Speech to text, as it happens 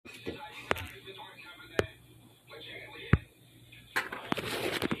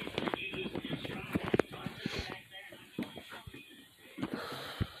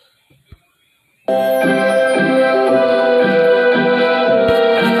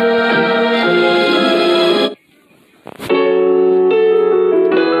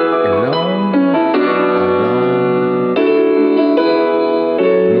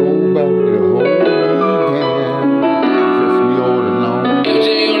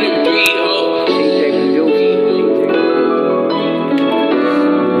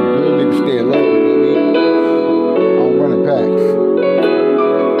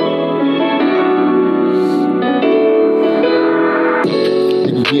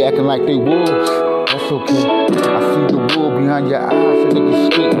be acting like they wolves. That's okay. I see the wool behind your eyes, and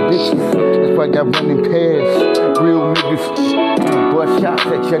niggas straight bitches. That's why I got running past. Real niggas bust shots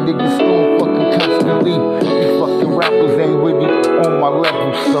at your niggas on fucking constantly. These fucking rappers ain't with me on my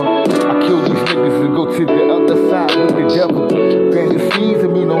level, so I kill these niggas and go to the other side with the devil. Fantasies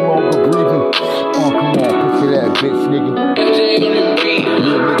of me no longer breathing. Come on, picture that bitch, nigga.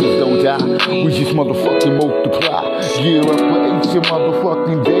 Real niggas don't die, we just motherfucking multiply. Gear up for each your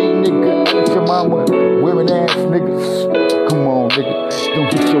motherfucking day, nigga. Ain't your mama wearing ass niggas. Come on, nigga, don't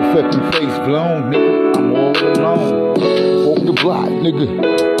get your fucking face blown, nigga. I'm all alone. Walk the block,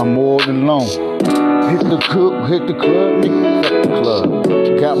 nigga. I'm all alone. Hit the club, nigga. Fuck the club.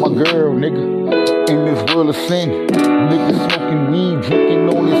 Got my girl, nigga. In this world of sin, niggas smoking weed, drinking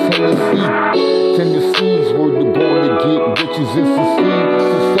on this Hennessy. Tennessee's where the born to get riches is succeed.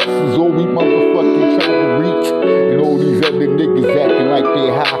 Success is all we motherfucking try to reach. And all these other niggas acting like they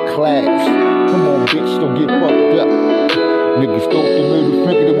high class. Come on, bitch, don't get fucked up. Niggas throw the middle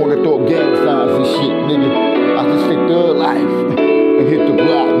finger, they wanna throw gang signs and shit, nigga. I just take thug life and hit the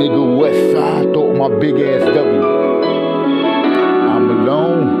block, nigga. West side, throw my big ass W. I'm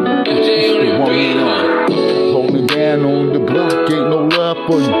alone. Holding down on the block, ain't no love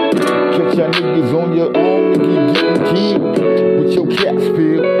for you. Catch y'all niggas on your own, nigga, getting killed. With your cat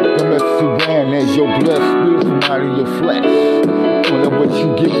spill, don't mess around as your blood spills from out of your flesh. Wonder what you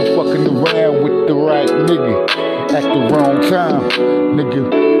get for fucking around with the right nigga at the wrong time, nigga.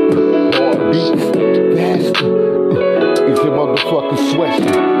 Heartbeats faster. It's your motherfucking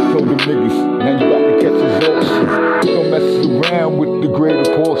sweatshirt. Told them niggas, now you about to catch exhaustion. Don't mess around with the greater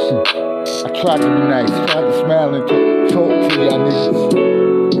portion. I tried to be nice, tried to smile and talk to y'all niggas.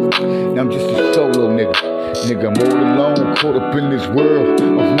 Now I'm just a solo nigga. Nigga, I'm all alone, caught up in this world of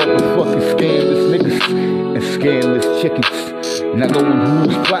motherfucking scandalous niggas and scandalous chickens. Not knowing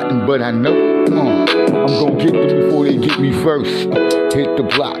who's plotting, but I know I'm gonna get them before they get me first. Hit the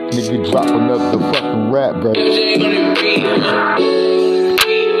block, nigga, drop another fucking rap, bro. Pick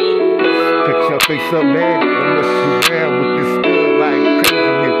your face up, man. Don't mess around with this